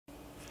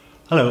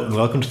Hello and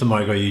welcome to the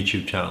MyGrow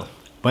YouTube channel.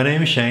 My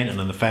name is Shane and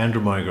I'm the founder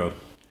of MyGrow.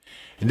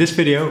 In this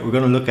video we're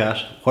going to look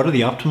at what are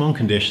the optimum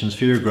conditions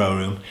for your grow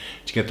room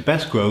to get the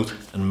best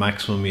growth and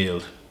maximum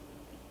yield.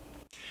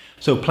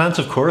 So plants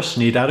of course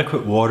need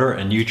adequate water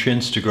and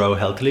nutrients to grow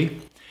healthily,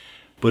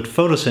 but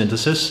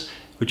photosynthesis,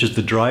 which is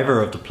the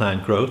driver of the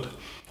plant growth,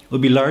 will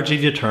be largely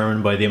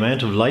determined by the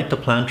amount of light the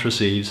plant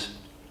receives,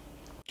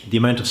 the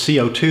amount of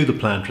CO2 the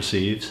plant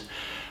receives,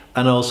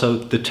 and also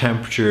the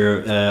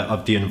temperature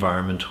of the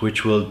environment,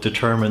 which will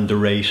determine the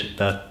rate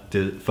that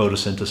the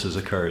photosynthesis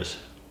occurs.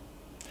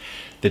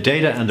 The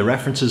data and the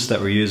references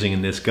that we're using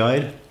in this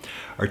guide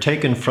are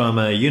taken from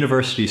a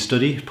university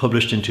study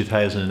published in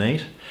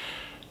 2008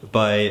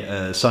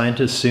 by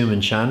scientists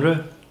and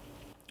Chandra,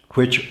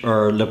 which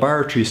are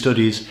laboratory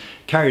studies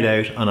carried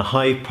out on a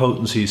high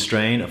potency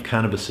strain of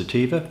cannabis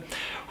sativa,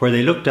 where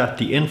they looked at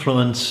the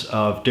influence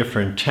of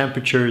different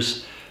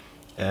temperatures,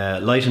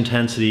 light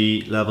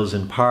intensity levels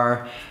in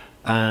power,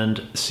 and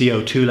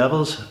CO2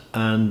 levels,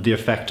 and the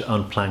effect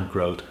on plant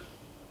growth.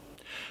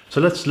 So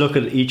let's look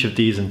at each of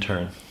these in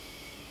turn.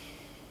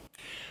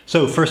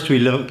 So first we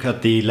look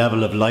at the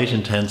level of light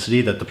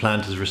intensity that the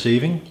plant is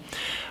receiving.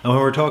 And when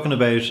we're talking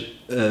about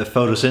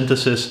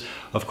photosynthesis,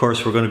 of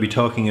course we're going to be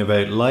talking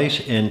about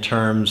light in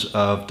terms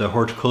of the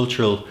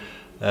horticultural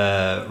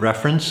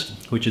reference,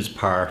 which is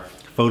PAR,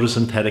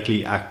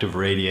 photosynthetically active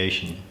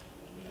radiation.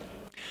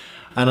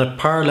 And at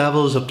power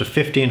levels up to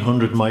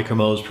 1500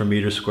 micromoles per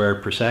meter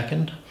squared per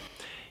second,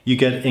 you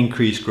get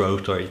increased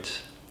growth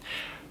rates.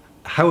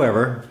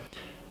 However,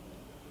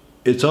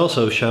 it's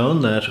also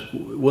shown that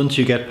once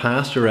you get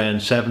past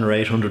around 700 or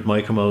 800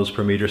 micromoles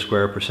per meter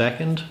squared per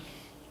second,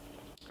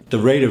 the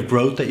rate of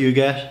growth that you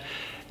get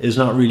is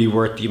not really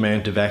worth the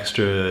amount of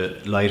extra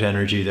light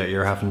energy that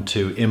you're having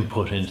to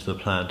input into the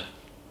plant.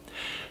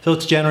 So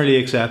it's generally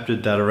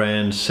accepted that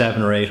around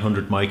 700 or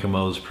 800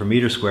 micromoles per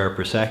meter squared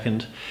per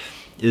second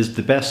is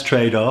the best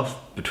trade-off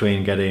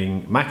between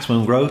getting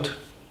maximum growth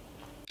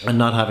and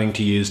not having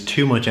to use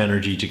too much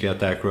energy to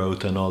get that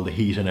growth and all the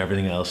heat and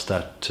everything else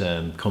that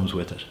comes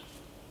with it.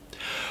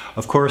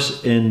 Of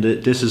course,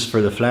 this is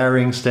for the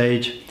flowering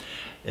stage.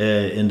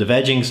 In the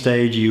vegging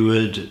stage, you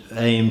would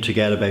aim to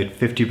get about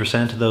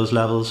 50% of those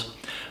levels.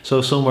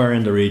 So somewhere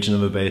in the region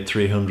of about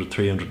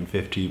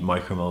 300-350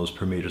 micromoles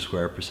per meter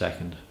squared per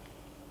second.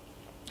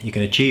 You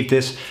can achieve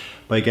this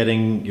by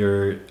getting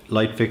your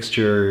light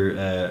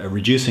fixture,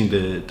 reducing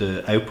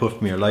the output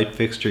from your light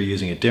fixture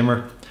using a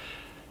dimmer.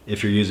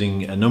 If you're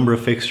using a number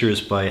of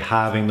fixtures, by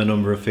halving the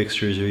number of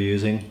fixtures you're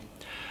using,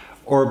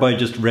 or by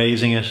just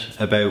raising it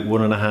about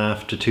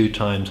 1.5 to 2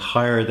 times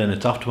higher than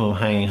its optimum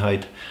hanging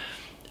height,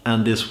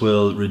 and this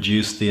will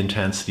reduce the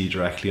intensity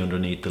directly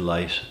underneath the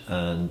light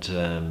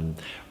and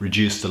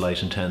reduce the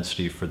light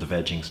intensity for the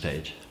vegging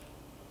stage.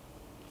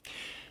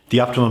 The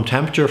optimum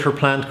temperature for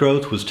plant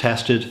growth was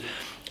tested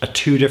at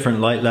 2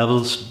 different light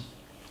levels,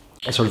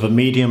 sort of a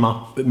medium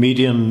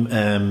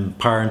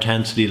power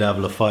intensity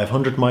level of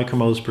 500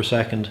 micromoles per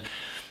second,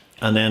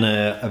 and then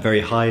a very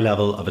high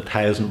level of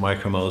 1000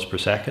 micromoles per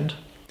second.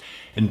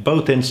 In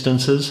both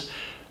instances,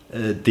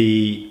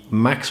 the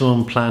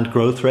maximum plant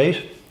growth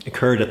rate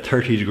occurred at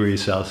 30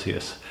 degrees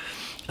Celsius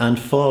and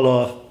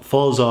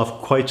falls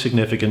off quite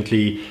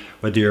significantly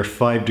whether you're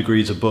 5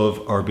 degrees above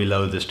or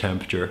below this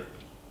temperature.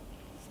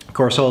 Of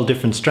course, all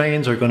different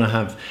strains are going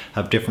to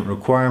have different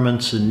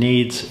requirements and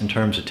needs in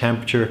terms of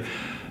temperature.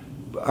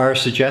 Our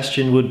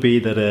suggestion would be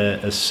that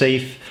a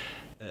safe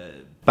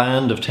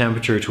band of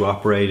temperature to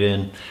operate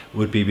in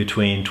would be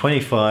between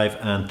 25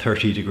 and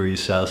 30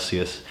 degrees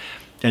Celsius.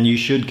 And you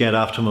should get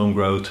optimum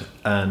growth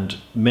and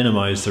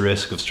minimize the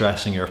risk of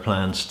stressing your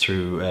plants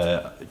through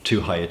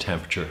too high a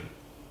temperature.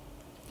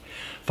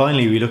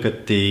 Finally, we look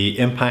at the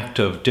impact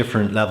of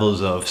different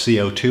levels of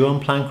CO2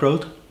 on plant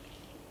growth.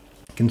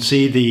 You can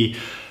see the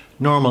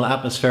normal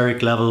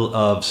atmospheric level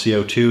of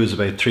CO2 is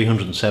about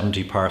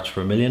 370 parts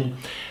per million.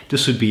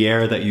 This would be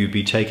air that you'd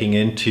be taking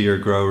into your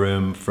grow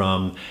room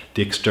from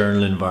the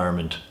external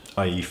environment,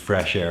 i.e.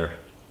 fresh air.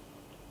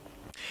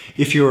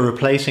 If you're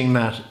replacing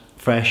that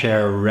fresh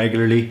air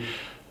regularly,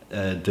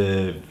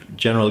 the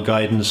general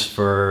guidance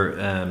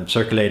for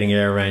circulating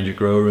air around your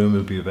grow room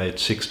would be about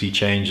 60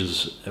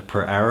 changes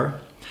per hour.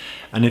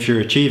 And if you're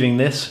achieving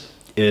this,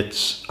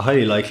 it's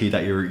highly likely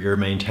that you're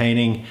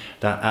maintaining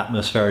that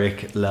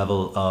atmospheric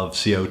level of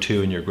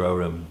CO2 in your grow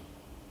room.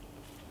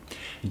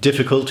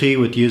 Difficulty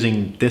with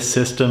using this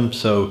system,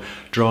 so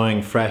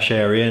drawing fresh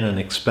air in and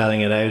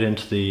expelling it out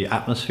into the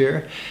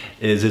atmosphere,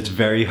 is it's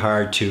very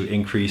hard to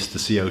increase the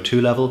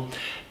CO2 level,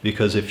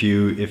 because if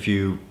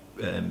you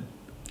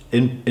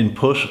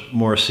input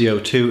more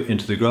CO2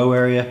 into the grow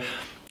area,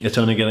 it's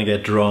only going to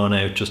get drawn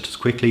out just as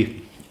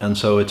quickly. And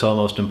so it's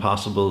almost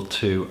impossible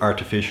to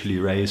artificially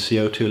raise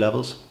CO2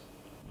 levels.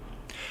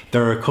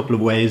 There are a couple of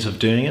ways of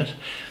doing it.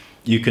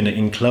 You can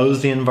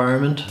enclose the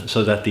environment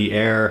so that the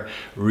air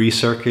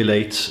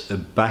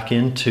recirculates back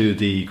into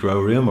the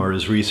grow room or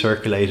is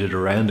recirculated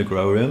around the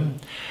grow room.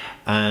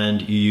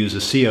 And you use a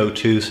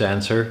CO2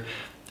 sensor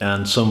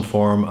and some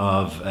form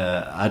of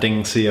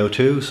adding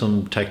CO2,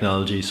 some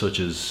technology such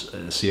as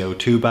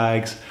CO2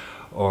 bags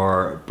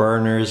or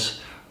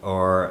burners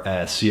or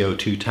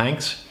CO2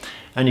 tanks.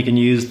 And you can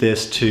use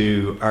this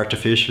to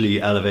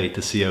artificially elevate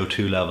the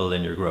CO2 level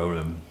in your grow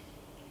room.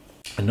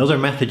 Another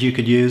method you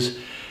could use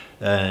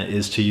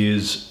is to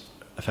use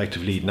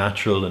effectively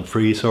natural and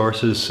free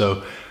sources.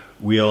 So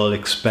we all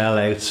expel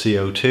out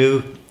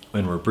CO2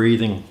 when we're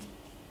breathing,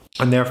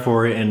 and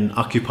therefore in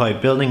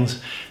occupied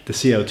buildings the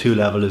CO2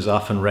 level is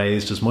often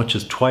raised as much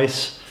as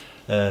twice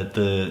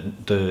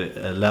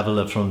the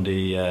level from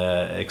the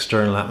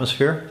external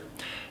atmosphere.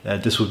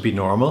 This would be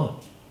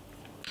normal.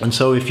 And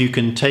so if you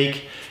can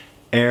take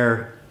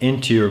air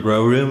into your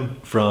grow room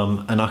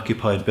from an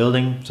occupied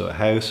building, so a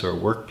house or a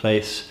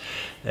workplace,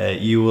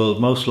 you will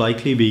most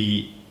likely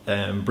be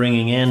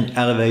bringing in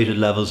elevated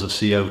levels of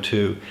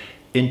CO2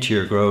 into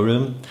your grow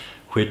room,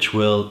 which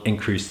will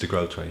increase the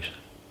growth rate.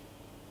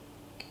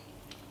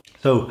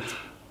 So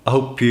I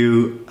hope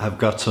you have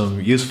got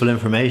some useful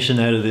information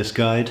out of this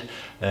guide.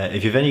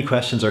 If you have any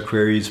questions or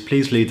queries,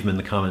 please leave them in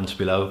the comments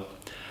below.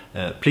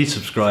 Please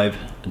subscribe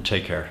and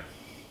take care.